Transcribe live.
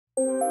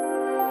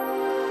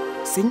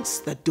Since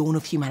the dawn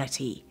of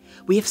humanity,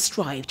 we have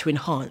strived to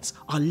enhance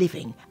our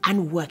living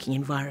and working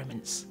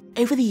environments.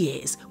 Over the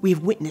years, we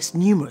have witnessed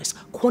numerous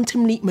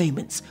quantum leap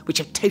moments which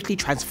have totally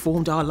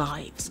transformed our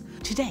lives.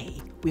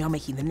 Today, we are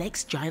making the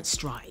next giant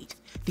stride,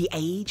 the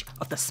age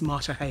of the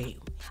smarter home.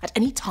 At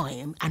any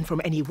time and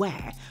from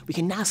anywhere, we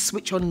can now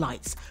switch on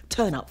lights,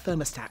 turn up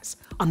thermostats,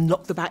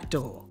 unlock the back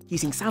door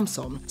using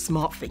Samsung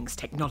SmartThings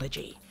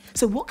technology.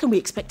 So what can we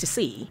expect to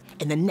see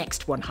in the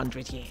next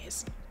 100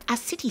 years? As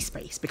city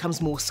space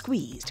becomes more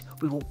squeezed,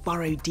 we will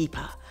burrow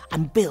deeper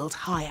and build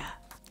higher.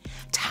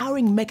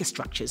 Towering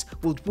megastructures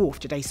will dwarf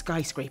today's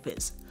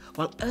skyscrapers,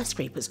 while earth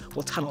scrapers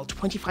will tunnel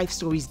 25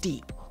 stories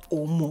deep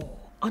or more.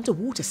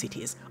 Underwater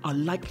cities are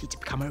likely to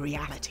become a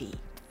reality,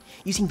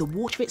 using the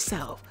water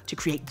itself to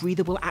create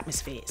breathable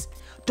atmospheres.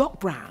 Doc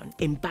Brown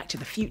in Back to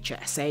the Future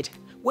said,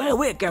 "Where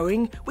we're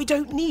going, we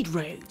don't need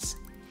roads."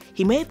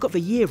 He may have got the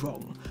year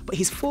wrong, but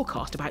his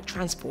forecast about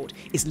transport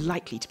is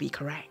likely to be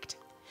correct.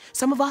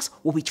 Some of us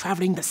will be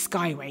travelling the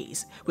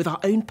skyways with our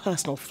own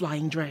personal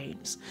flying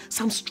drones,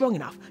 some strong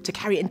enough to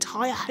carry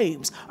entire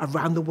homes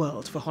around the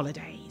world for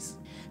holidays.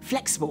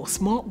 Flexible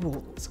smart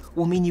walls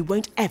will mean you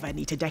won't ever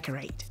need to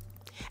decorate.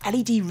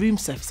 LED room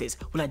surfaces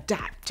will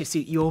adapt to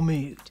suit your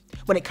mood.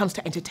 When it comes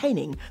to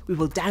entertaining, we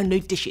will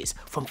download dishes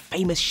from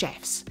famous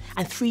chefs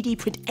and 3D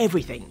print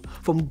everything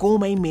from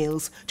gourmet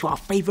meals to our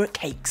favourite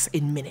cakes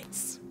in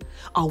minutes.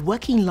 Our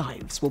working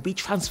lives will be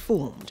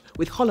transformed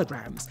with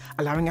holograms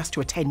allowing us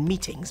to attend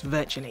meetings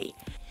virtually.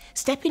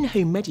 Step-in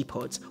home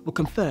Medipods will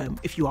confirm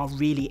if you are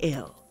really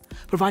ill,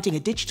 providing a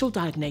digital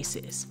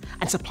diagnosis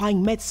and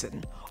supplying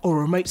medicine or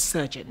a remote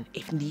surgeon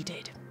if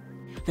needed.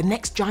 The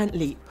next giant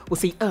leap will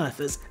see Earth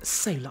as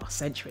solar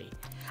century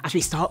as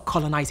we start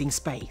colonising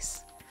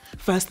space.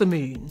 First the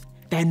moon,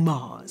 then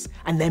Mars,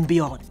 and then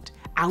beyond,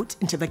 out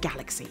into the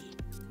galaxy.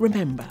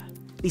 Remember,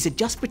 these are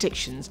just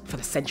predictions for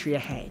the century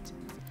ahead.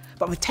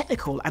 But with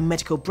technical and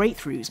medical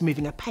breakthroughs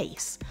moving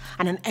apace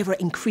and an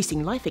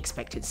ever-increasing life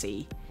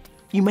expectancy,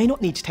 you may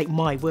not need to take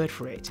my word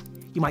for it.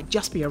 You might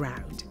just be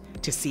around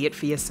to see it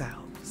for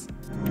yourselves.